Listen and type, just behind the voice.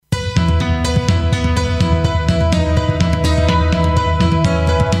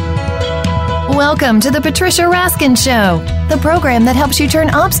Welcome to the Patricia Raskin Show, the program that helps you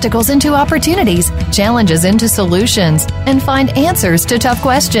turn obstacles into opportunities, challenges into solutions, and find answers to tough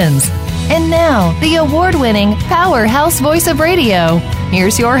questions. And now, the award-winning powerhouse voice of radio.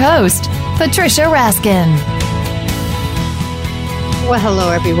 Here's your host, Patricia Raskin. Well, hello,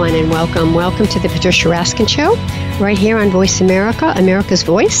 everyone, and welcome. Welcome to the Patricia Raskin Show, right here on Voice America, America's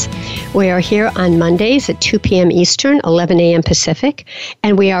Voice. We are here on Mondays at 2 p.m. Eastern, 11 a.m. Pacific,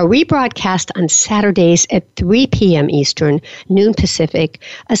 and we are rebroadcast on Saturdays at 3 p.m. Eastern, noon Pacific,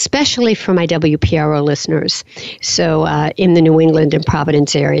 especially for my WPRO listeners, so in the New England and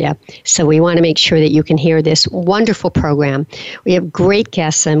Providence area. So we want to make sure that you can hear this wonderful program. We have great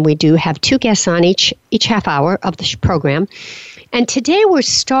guests, and we do have two guests on each half hour of the program. And today we're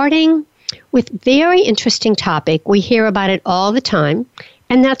starting with a very interesting topic. We hear about it all the time,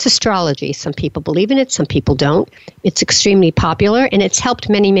 and that's astrology. Some people believe in it, some people don't. It's extremely popular, and it's helped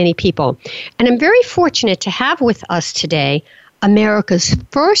many, many people. And I'm very fortunate to have with us today America's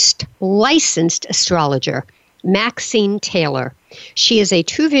first licensed astrologer, Maxine Taylor. She is a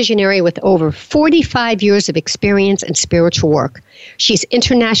true visionary with over 45 years of experience in spiritual work. She's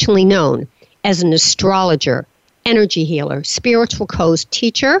internationally known as an astrologer, energy healer, spiritual coach,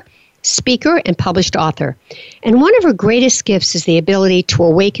 teacher, speaker, and published author. And one of her greatest gifts is the ability to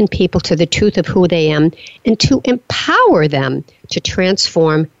awaken people to the truth of who they are and to empower them to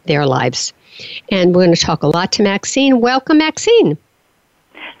transform their lives. And we're going to talk a lot to Maxine. Welcome, Maxine.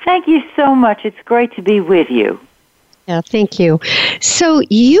 Thank you so much. It's great to be with you. Yeah, thank you. So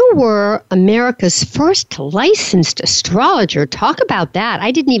you were America's first licensed astrologer. Talk about that.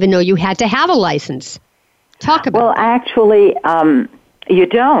 I didn't even know you had to have a license. Talk about Well, actually, you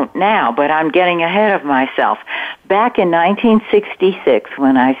don't now, but I'm getting ahead of myself. Back in 1966,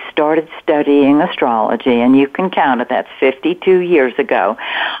 when I started studying astrology, and you can count it, that's 52 years ago,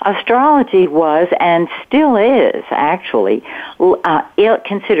 astrology was, and still is, actually,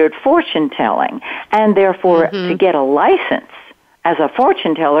 considered fortune-telling, and therefore to get a license as a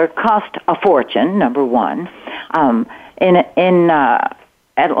fortune teller cost a fortune, number one. In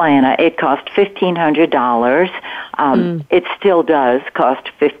Atlanta, it cost $1,500. It still does cost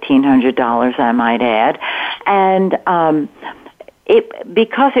 $1,500, I might add. And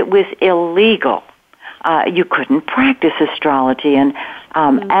because it was illegal, you couldn't practice astrology. And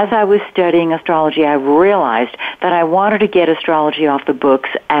as I was studying astrology, I realized that I wanted to get astrology off the books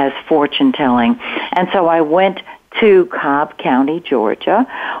as fortune-telling. And so I went to Cobb County, Georgia,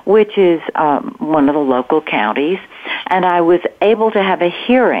 which is one of the local counties, and I was able to have a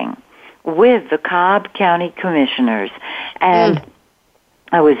hearing with the Cobb County commissioners. And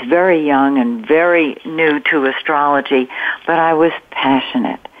I was very young and very new to astrology, but I was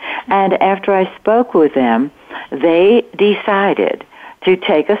passionate. And after I spoke with them, they decided to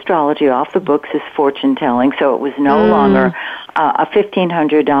take astrology off the books as fortune-telling, so it was no longer a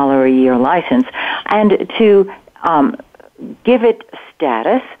 $1,500 a year license, and to give it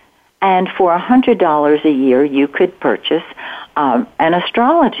status, and for $100 a year you could purchase an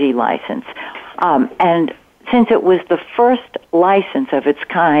astrology license. And since it was the first license of its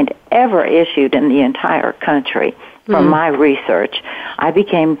kind ever issued in the entire country, from my research, I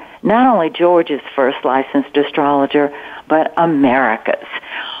became not only Georgia's first licensed astrologer, but America's.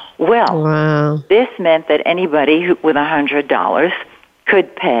 Well, this meant that anybody with $100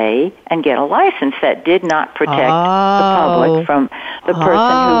 could pay and get a license that did not protect the public from the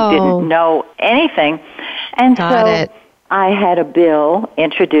person who didn't know anything. And I had a bill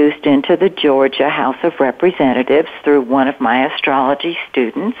introduced into the Georgia House of Representatives through one of my astrology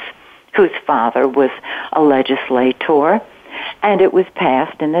students, whose father was a legislator, and it was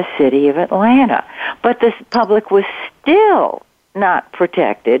passed in the city of Atlanta. But the public was still not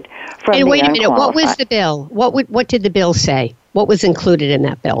protected from the unqualified. And wait a minute, what was the bill? What did the bill say? What was included in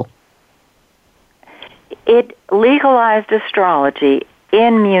that bill? It legalized astrology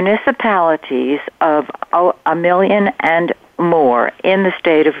in municipalities of 1 million and more in the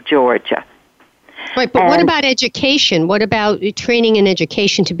state of Georgia. Right, but what about education? What about training and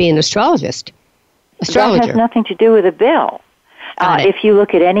education to be an astrologer? That has nothing to do with a bill. If you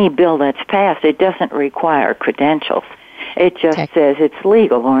look at any bill that's passed, it doesn't require credentials. It just says it's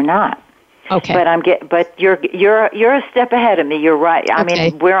legal or not. Okay. But you're a step ahead of me. You're right. I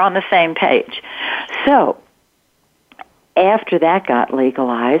mean, we're on the same page. So after that got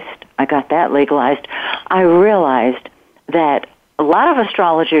legalized, I realized that a lot of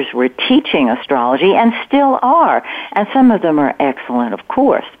astrologers were teaching astrology and still are, and some of them are excellent, of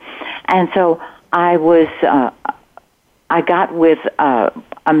course. And so I got with a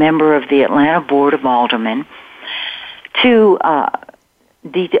member of the Atlanta Board of Aldermen to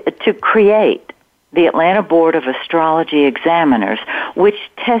to create the Atlanta Board of Astrology Examiners, which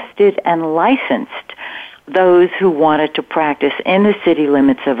tested and licensed those who wanted to practice in the city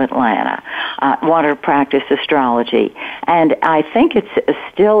limits of Atlanta, wanted to practice astrology. And I think it's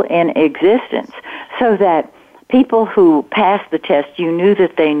still in existence, so that people who passed the test, you knew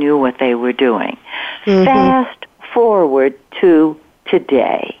that they knew what they were doing. Mm-hmm. Fast forward to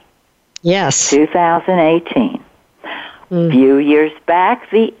today. Yes. 2018. A few years back,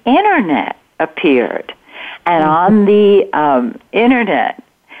 the Internet appeared. And on the Internet,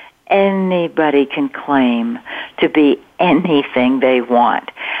 anybody can claim to be anything they want.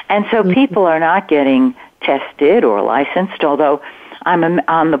 And so people are not getting tested or licensed, although I'm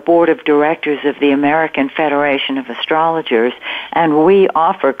on the board of directors of the American Federation of Astrologers, and we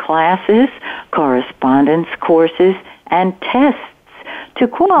offer classes, correspondence courses, and tests to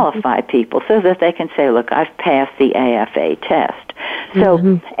qualify people so that they can say, look, I've passed the AFA test.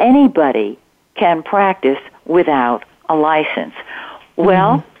 So anybody can practice without a license.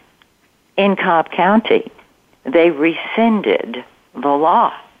 Well, in Cobb County, they rescinded the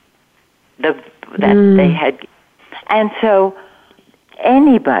law that they had. And so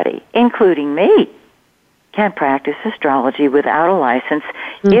anybody, including me, can practice astrology without a license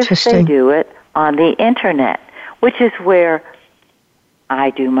if they do it on the Internet, which is where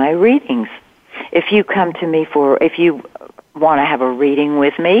I do my readings. If you come to me if you want to have a reading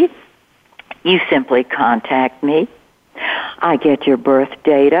with me, you simply contact me. I get your birth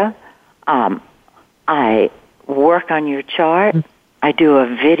data. I work on your chart. I do a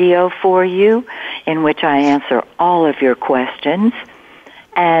video for you in which I answer all of your questions.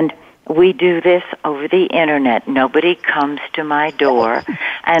 And we do this over the Internet. Nobody comes to my door,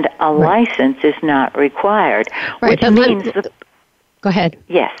 and a license is not required, which means Go ahead.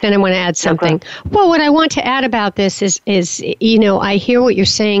 Yes. Then I want to add something. Well, what I want to add about this is, I hear what you're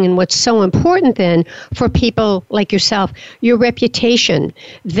saying, and what's so important then for people like yourself, your reputation,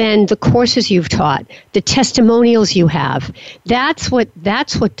 then the courses you've taught, the testimonials you have. That's what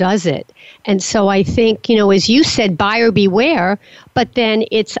does it. And so I think, as you said, buyer beware, but then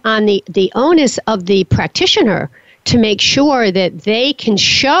it's on the onus of the practitioner to make sure that they can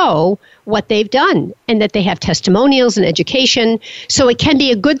show what they've done and that they have testimonials and education. So it can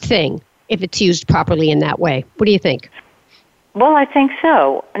be a good thing if it's used properly in that way. What do you think? Well, I think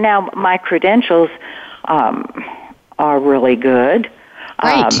so. Now, my credentials are really good.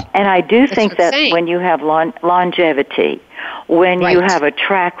 Right. And I do think that when you have longevity, when you have a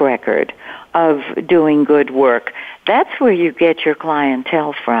track record of doing good work, that's where you get your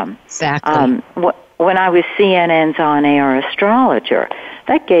clientele from. Exactly. When I was CNN's on-air astrologer,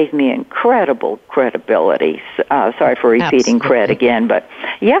 that gave me incredible credibility. Sorry for repeating cred again, but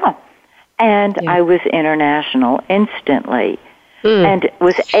yeah. And I was international instantly and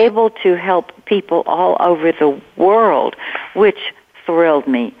was able to help people all over the world, which thrilled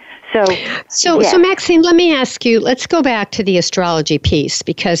me. So Maxine, let me ask you, let's go back to the astrology piece,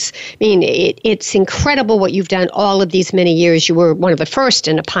 because, it's incredible what you've done all of these many years. You were one of the first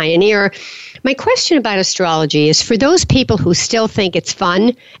and a pioneer. My question about astrology is, for those people who still think it's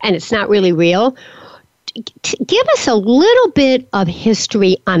fun and it's not really real, give us a little bit of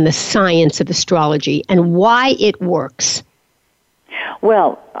history on the science of astrology and why it works.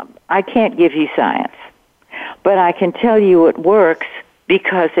 Well, I can't give you science, but I can tell you it works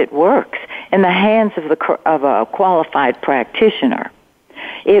because it works in the hands of a qualified practitioner.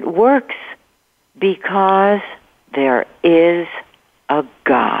 It works because there is a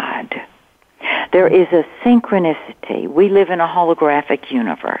God. There is a synchronicity. We live in a holographic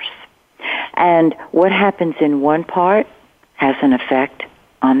universe. And what happens in one part has an effect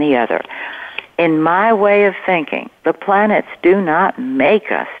on the other. In my way of thinking, the planets do not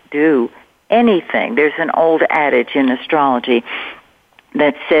make us do anything. There's an old adage in astrology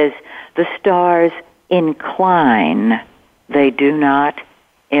that says the stars incline, they do not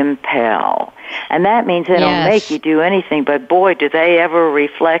impel. And that means they don't make you do anything, but boy, do they ever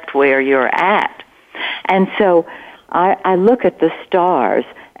reflect where you're at. And so I look at the stars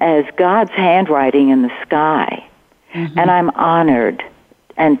as God's handwriting in the sky, and I'm honored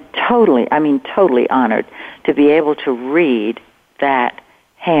and totally honored to be able to read that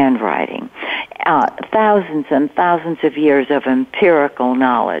handwriting. Thousands and thousands of years of empirical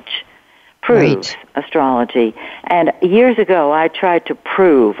knowledge proves astrology. And years ago, I tried to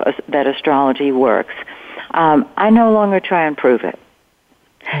prove that astrology works. I no longer try and prove it.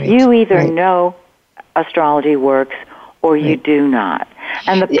 You either know astrology works or you do not.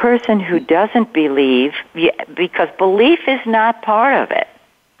 And the person who doesn't believe, because belief is not part of it.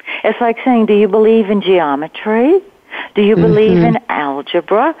 It's like saying, do you believe in geometry? Do you believe in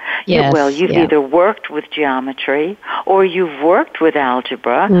algebra? Yes, Well, you've either worked with geometry, or you've worked with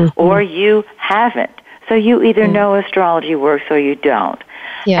algebra, or you haven't. So you either know astrology works or you don't.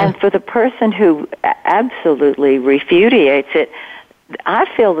 Yeah. And for the person who absolutely repudiates it, I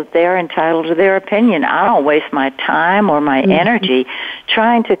feel that they're entitled to their opinion. I don't waste my time or my energy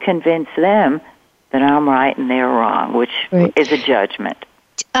trying to convince them that I'm right and they're wrong, which is a judgment.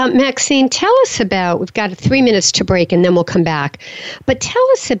 Maxine, tell us about, we've got 3 minutes to break and then we'll come back, but tell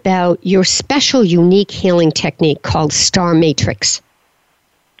us about your special, unique healing technique called Star Matrix.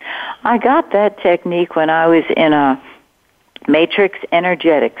 I got that technique when I was in a Matrix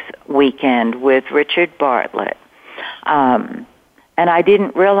Energetics weekend with Richard Bartlett. And I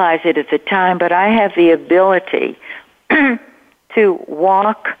didn't realize it at the time, but I have the ability to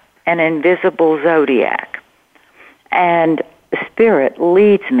walk an invisible zodiac. And Spirit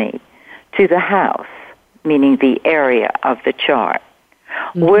leads me to the house, meaning the area of the chart,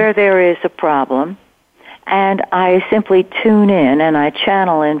 where there is a problem, and I simply tune in and I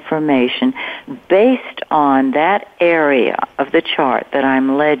channel information based on that area of the chart that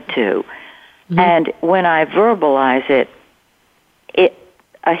I'm led to. And when I verbalize it,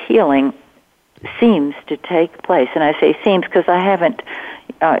 a healing seems to take place. And I say seems because I haven't,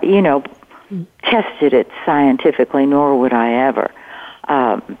 tested it scientifically, nor would I ever.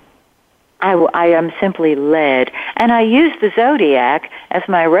 I am simply led, and I use the zodiac as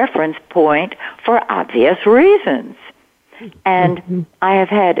my reference point for obvious reasons. And I have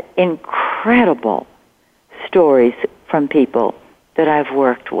had incredible stories from people that I've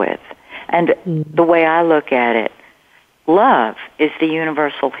worked with. And the way I look at it, love is the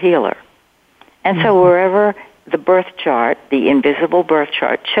universal healer. And so wherever the birth chart, the invisible birth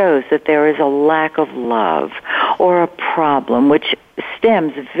chart, shows that there is a lack of love or a problem, which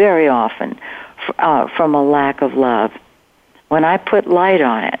stems very often from a lack of love, when I put light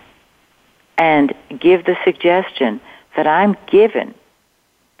on it and give the suggestion that I'm given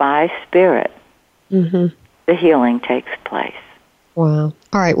by Spirit, the healing takes place. Wow.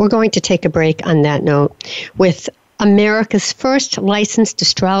 All right, we're going to take a break on that note with America's first licensed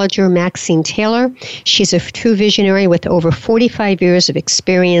astrologer, Maxine Taylor. She's a true visionary with over 45 years of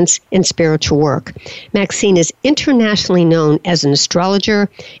experience in spiritual work. Maxine is internationally known as an astrologer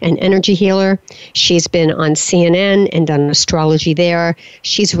and energy healer. She's been on CNN and done astrology there.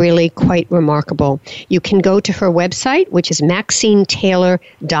 She's really quite remarkable. You can go to her website, which is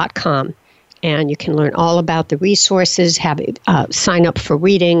MaxineTaylor.com. And you can learn all about the resources, sign up for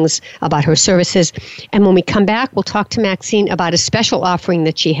readings about her services. And when we come back, we'll talk to Maxine about a special offering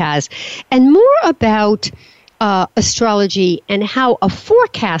that she has and more about astrology and how a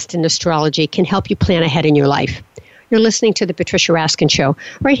forecast in astrology can help you plan ahead in your life. You're listening to The Patricia Raskin Show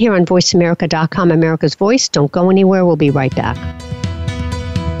right here on VoiceAmerica.com, America's Voice. Don't go anywhere. We'll be right back.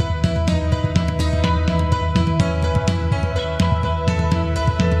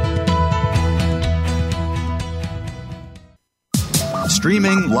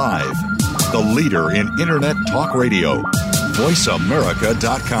 Streaming live, the leader in Internet talk radio,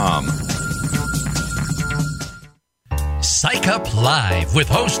 VoiceAmerica.com. Psych Up Live with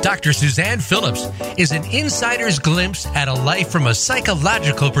host Dr. Suzanne Phillips is an insider's glimpse at a life from a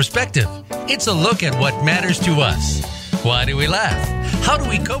psychological perspective. It's a look at what matters to us. Why do we laugh? How do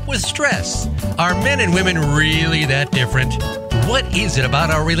we cope with stress? Are men and women really that different? What is it about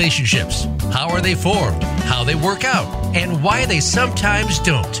our relationships? How are they formed? How they work out? And why they sometimes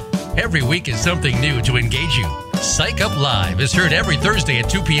don't? Every week is something new to engage you. Psych Up Live is heard every Thursday at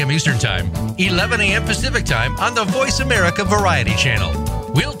 2 p.m. Eastern Time, 11 a.m. Pacific Time on the Voice America Variety Channel.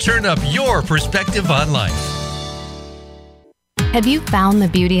 We'll turn up your perspective on life. Have you found the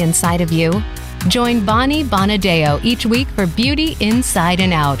beauty inside of you? Join Bonnie Bonadeo each week for Beauty Inside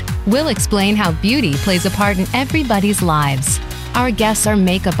and Out. We'll explain how beauty plays a part in everybody's lives. Our guests are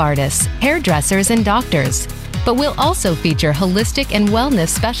makeup artists, hairdressers, and doctors. But we'll also feature holistic and wellness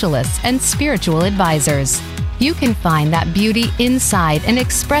specialists and spiritual advisors. You can find that beauty inside and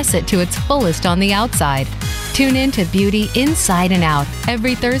express it to its fullest on the outside. Tune in to Beauty Inside and Out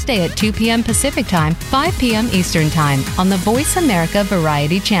every Thursday at 2 p.m. Pacific Time, 5 p.m. Eastern Time on the Voice America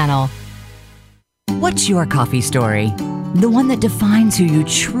Variety Channel. What's your coffee story? The one that defines who you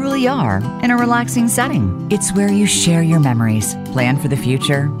truly are in a relaxing setting. It's where you share your memories, plan for the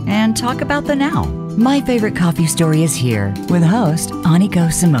future, and talk about the now. My Favorite Coffee Story is here with host Aniko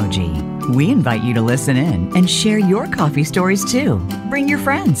Samoji. We invite you to listen in and share your coffee stories too. Bring your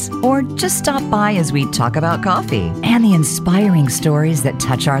friends or just stop by as we talk about coffee and the inspiring stories that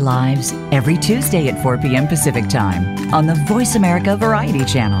touch our lives every Tuesday at 4 p.m. Pacific Time on the Voice America Variety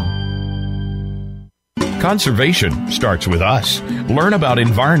Channel. Conservation starts with us. Learn about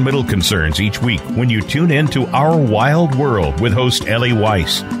environmental concerns each week when you tune in to Our Wild World with host Ellie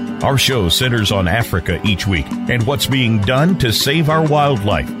Weiss. Our show centers on Africa each week and what's being done to save our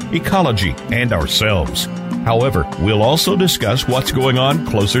wildlife, ecology, and ourselves. However, we'll also discuss what's going on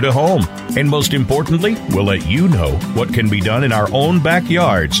closer to home. And most importantly, we'll let you know what can be done in our own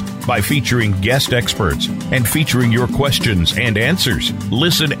backyards by featuring guest experts and featuring your questions and answers.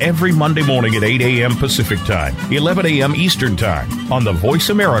 Listen every Monday morning at 8 a.m. Pacific Time, 11 a.m. Eastern Time on the Voice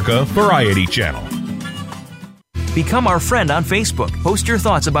America Variety Channel. Become our friend on Facebook. Post your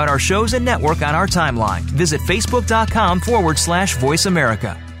thoughts about our shows and network on our timeline. Visit Facebook.com/Voice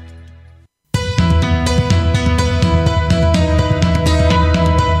America.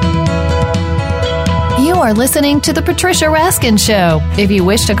 You are listening to The Patricia Raskin Show. If you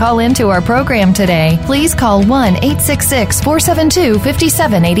wish to call into our program today, please call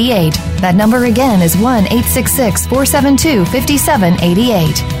 1-866-472-5788. That number again is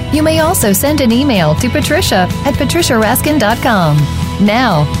 1-866-472-5788. You may also send an email to patricia@patriciaraskin.com.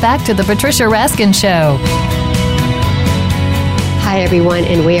 Now, back to The Patricia Raskin Show. Hi, everyone,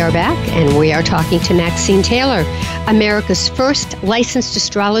 and we are back, and we are talking to Maxine Taylor, America's first licensed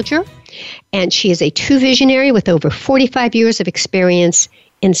astrologer. And she is a true visionary with over 45 years of experience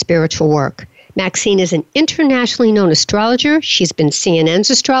in spiritual work. Maxine is an internationally known astrologer. She's been CNN's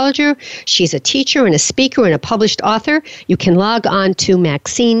astrologer. She's a teacher and a speaker and a published author. You can log on to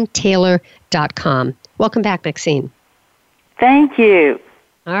MaxineTaylor.com. Welcome back, Maxine. Thank you.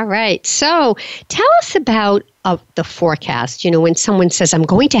 All right. So tell us about the forecast. You know, when someone says, I'm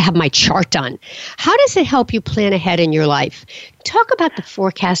going to have my chart done, how does it help you plan ahead in your life? Talk about the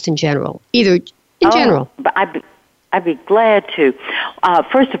forecast in general, either in general. But I'd be glad to.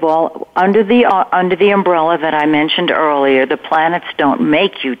 First of all, under the umbrella that I mentioned earlier, the planets don't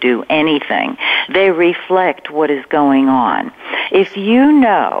make you do anything. They reflect what is going on. If you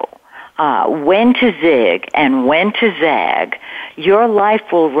know when to zig and when to zag, your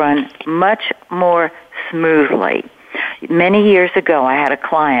life will run much more smoothly. Many years ago, I had a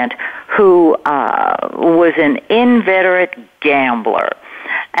client who was an inveterate gambler.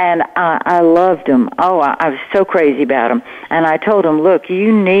 And I loved him. Oh, I was so crazy about him. And I told him, look, you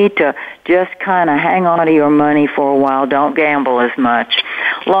need to just kind of hang on to your money for a while. Don't gamble as much.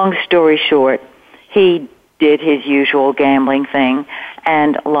 Long story short, he did his usual gambling thing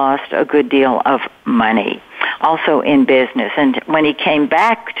and lost a good deal of money, also in business. And when he came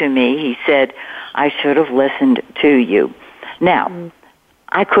back to me, he said, I should have listened to you. Now,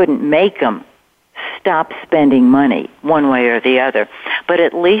 I couldn't make him stop spending money one way or the other, but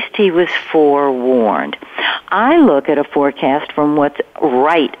at least he was forewarned. I look at a forecast from what's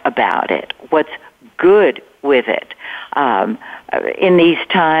right about it, what's good with it. In these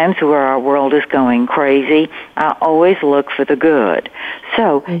times where our world is going crazy, I always look for the good.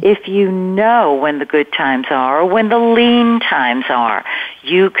 So if you know when the good times are or when the lean times are,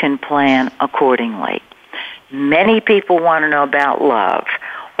 you can plan accordingly. Many people want to know about love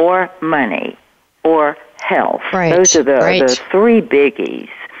or money or health. Right. Those are the three biggies.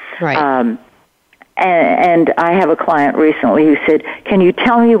 Right. And I have a client recently who said, can you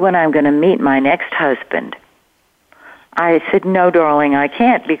tell me when I'm going to meet my next husband? I said, no, darling, I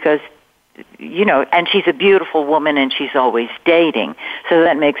can't because, you know, and she's a beautiful woman and she's always dating, so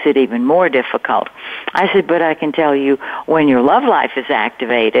that makes it even more difficult. I said, but I can tell you when your love life is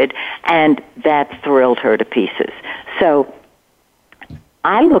activated, and that thrilled her to pieces. So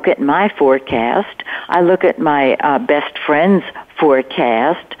I look at my forecast. I look at my best friend's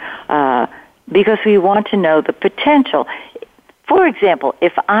forecast because we want to know the potential. For example,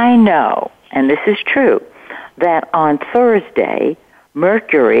 if I know, and this is true, that on Thursday,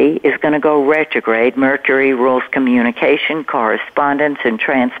 Mercury is going to go retrograde. Mercury rules communication, correspondence, and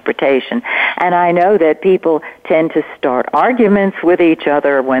transportation. And I know that people tend to start arguments with each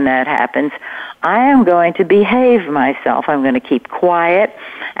other when that happens. I am going to behave myself. I'm going to keep quiet,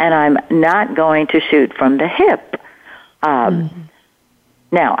 and I'm not going to shoot from the hip.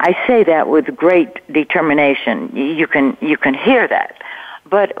 Now, I say that with great determination. You can hear that.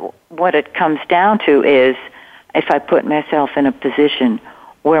 But what it comes down to is, if I put myself in a position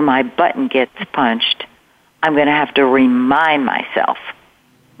where my button gets punched, I'm going to have to remind myself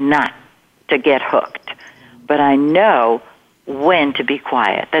not to get hooked. But I know when to be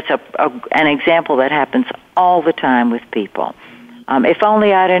quiet. That's an example that happens all the time with people. If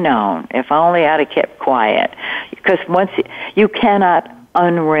only I'd have known. If only I'd have kept quiet. Because once you cannot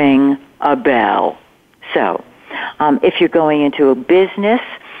unring a bell. So, if you're going into a business,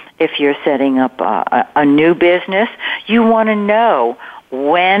 if you're setting up a new business, you want to know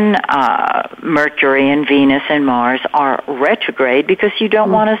when Mercury and Venus and Mars are retrograde because you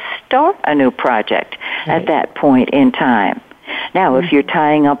don't want to start a new project at that point in time. Now, if you're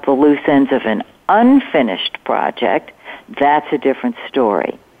tying up the loose ends of an unfinished project, that's a different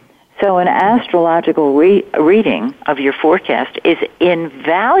story. So an astrological reading of your forecast is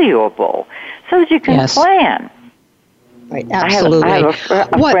invaluable so that you can plan. Right, absolutely. I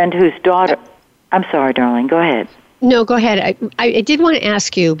have a friend whose daughter... I'm sorry, darling. Go ahead. No, go ahead. I did want to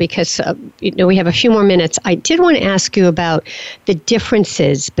ask you, because we have a few more minutes, I did want to ask you about the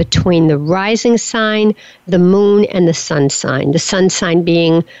differences between the rising sign, the moon, and the sun sign. The sun sign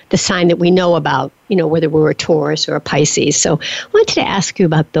being the sign that we know about, whether we're a Taurus or a Pisces. So I wanted to ask you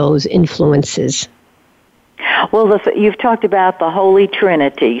about those influences. Well, you've talked about the Holy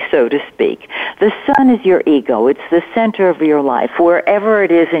Trinity, so to speak. The sun is your ego. It's the center of your life. Wherever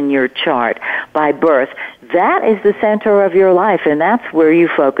it is in your chart by birth, that is the center of your life, and that's where you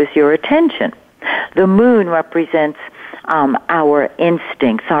focus your attention. The moon represents our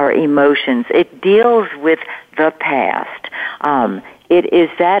instincts, our emotions. It deals with the past. It is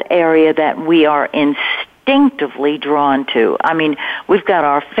that area that we are instinctively drawn to. I mean, we've got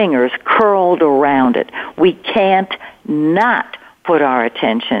our fingers curled around it. We can't not put our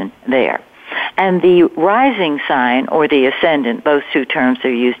attention there. And the rising sign or the ascendant, those two terms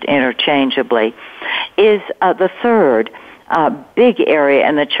are used interchangeably, is the third big area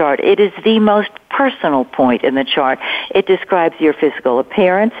in the chart. It is the most personal point in the chart. It describes your physical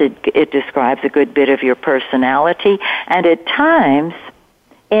appearance. It describes a good bit of your personality. And at times,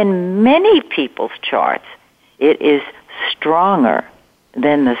 in many people's charts, it is stronger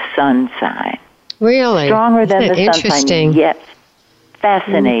than the sun sign. Really? Stronger than the sun interesting? Sign. Yes.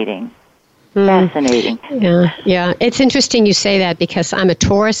 Fascinating. Fascinating. Yeah. It's interesting you say that because I'm a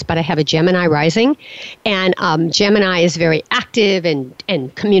Taurus, but I have a Gemini rising. And Gemini is very active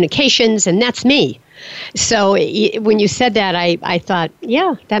and communications, and that's me. So when you said that, I thought,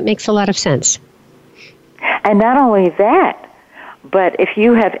 yeah, that makes a lot of sense. And not only that, but if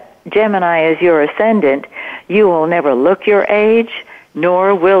you have Gemini as your ascendant, you will never look your age,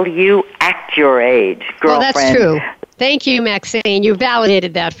 nor will you act your age, girlfriend. Oh, that's true. Thank you, Maxine. You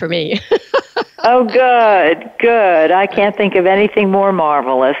validated that for me. Oh, good. I can't think of anything more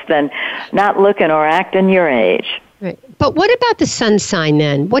marvelous than not looking or acting your age. Right. But what about the sun sign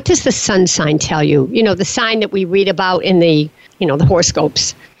then? What does the sun sign tell you? The sign that we read about in the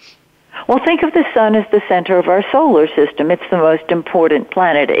horoscopes. Well, think of the sun as the center of our solar system. It's the most important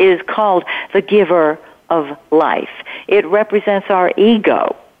planet. It is called the giver of life. It represents our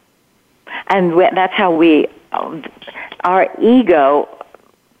ego. And that's how our ego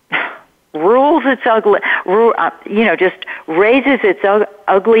rules its just raises its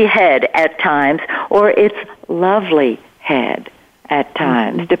ugly head at times, or its lovely head at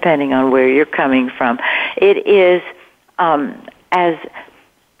times, depending on where you're coming from. It is as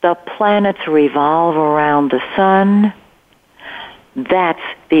the planets revolve around the sun, that's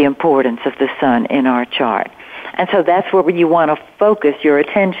the importance of the sun in our chart. And so that's where you want to focus your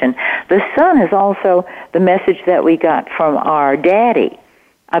attention. The sun is also the message that we got from our daddy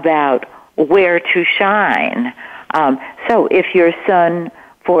about where to shine. So if your sun,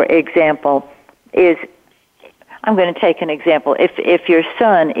 for example, I'm going to take an example. If your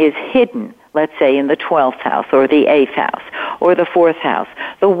sun is hidden, let's say in the 12th house or the 8th house or the 4th house,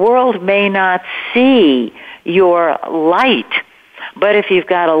 the world may not see your light. But if you've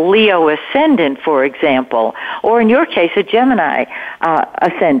got a Leo ascendant, for example, or in your case a Gemini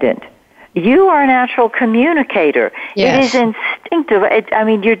ascendant, you are a natural communicator. Yes. It is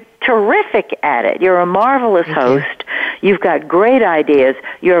instinctive. You're terrific at it. You're a marvelous host. You've got great ideas.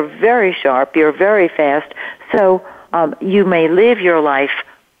 You're very sharp. You're very fast. So you may live your life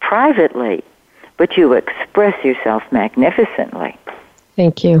privately, but you express yourself magnificently.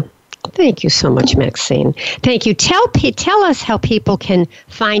 Thank you. Thank you so much, Maxine. Thank you. Tell us how people can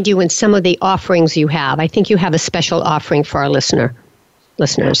find you and some of the offerings you have. I think you have a special offering for our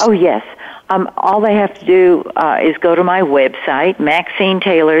listeners. Oh, yes. All they have to do is go to my website,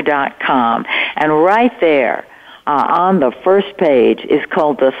 MaxineTaylor.com, and right there on the first page is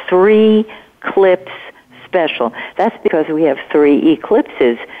called the 3 Eclipse Special. That's because we have 3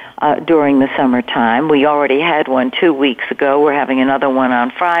 eclipses during the summertime. We already had one 2 weeks ago. We're having another one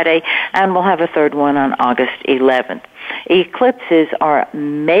on Friday, and we'll have a third one on August 11th. Eclipses are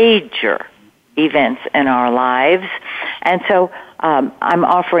major events in our lives, and so I'm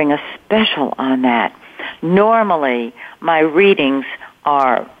offering a special on that. Normally, my readings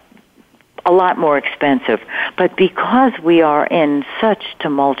are a lot more expensive, but because we are in such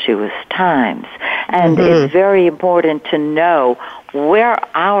tumultuous times And it's very important to know where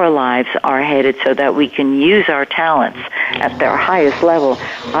our lives are headed so that we can use our talents at their highest level.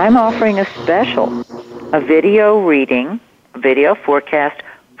 I'm offering a special, a video reading, a video forecast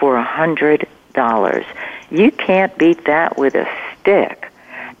for $100. You can't beat that with a stick.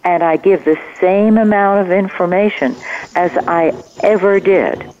 And I give the same amount of information as I ever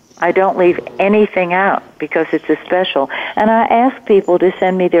did. I don't leave anything out because it's a special. And I ask people to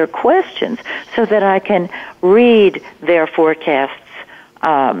send me their questions so that I can read their forecasts.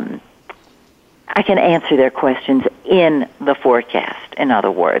 I can answer their questions in the forecast, in other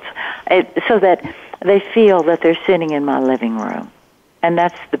words, so that they feel that they're sitting in my living room. And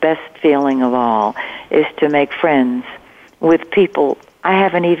that's the best feeling of all, is to make friends with people I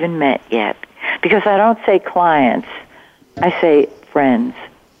haven't even met yet. Because I don't say clients, I say friends.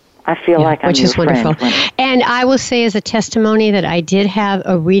 I feel like I'm which is wonderful. And I will say as a testimony that I did have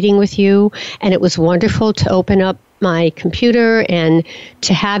a reading with you, and it was wonderful to open up my computer and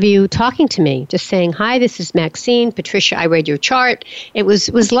to have you talking to me, just saying, hi, this is Maxine. Patricia, I read your chart. It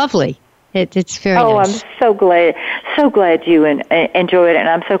was lovely. It's very nice. I'm so glad you enjoyed it, and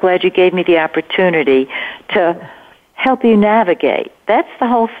I'm so glad you gave me the opportunity to help you navigate. That's the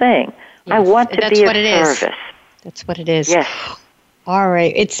whole thing. Yes. I want to be of service. That's what it is. Yes. All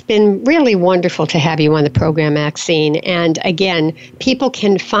right. It's been really wonderful to have you on the program, Maxine. And again, people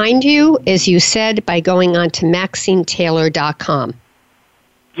can find you, as you said, by going on to MaxineTaylor.com.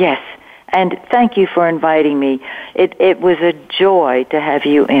 Yes. And thank you for inviting me. It was a joy to have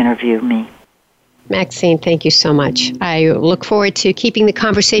you interview me. Maxine, thank you so much. I look forward to keeping the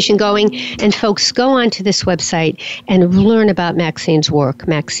conversation going. And folks, go on to this website and learn about Maxine's work,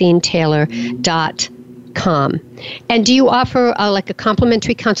 MaxineTaylor.com. And do you offer a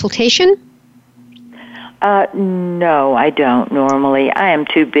complimentary consultation? No, I don't normally. I am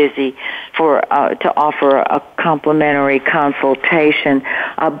too busy to offer a complimentary consultation.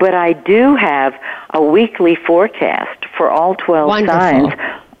 But I do have a weekly forecast for all 12 signs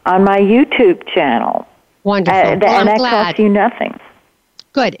on my YouTube channel. Wonderful. And that costs you nothing.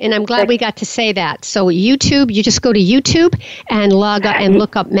 Good, and I'm glad we got to say that. So YouTube, you just go to YouTube and log up and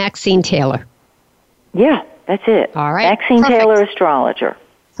look up Maxine Taylor. Yeah, that's it. All right. Maxine Taylor, Astrologer.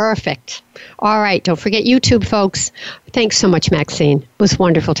 Perfect. All right, don't forget YouTube, folks. Thanks so much, Maxine. It was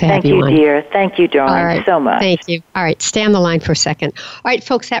wonderful to have you on. Thank you, dear. Thank you, darling, so much. Thank you. All right, stay on the line for a second. All right,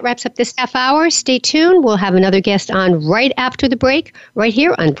 folks, that wraps up this half hour. Stay tuned. We'll have another guest on right after the break, right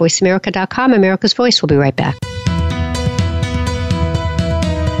here on VoiceAmerica.com, America's Voice. We'll be right back.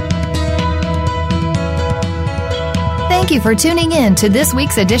 Thank you for tuning in to this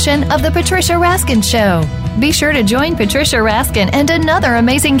week's edition of The Patricia Raskin Show. Be sure to join Patricia Raskin and another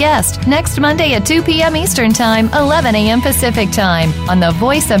amazing guest next Monday at 2 p.m. Eastern Time, 11 a.m. Pacific Time on the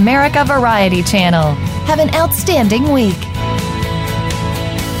Voice America Variety Channel. Have an outstanding week.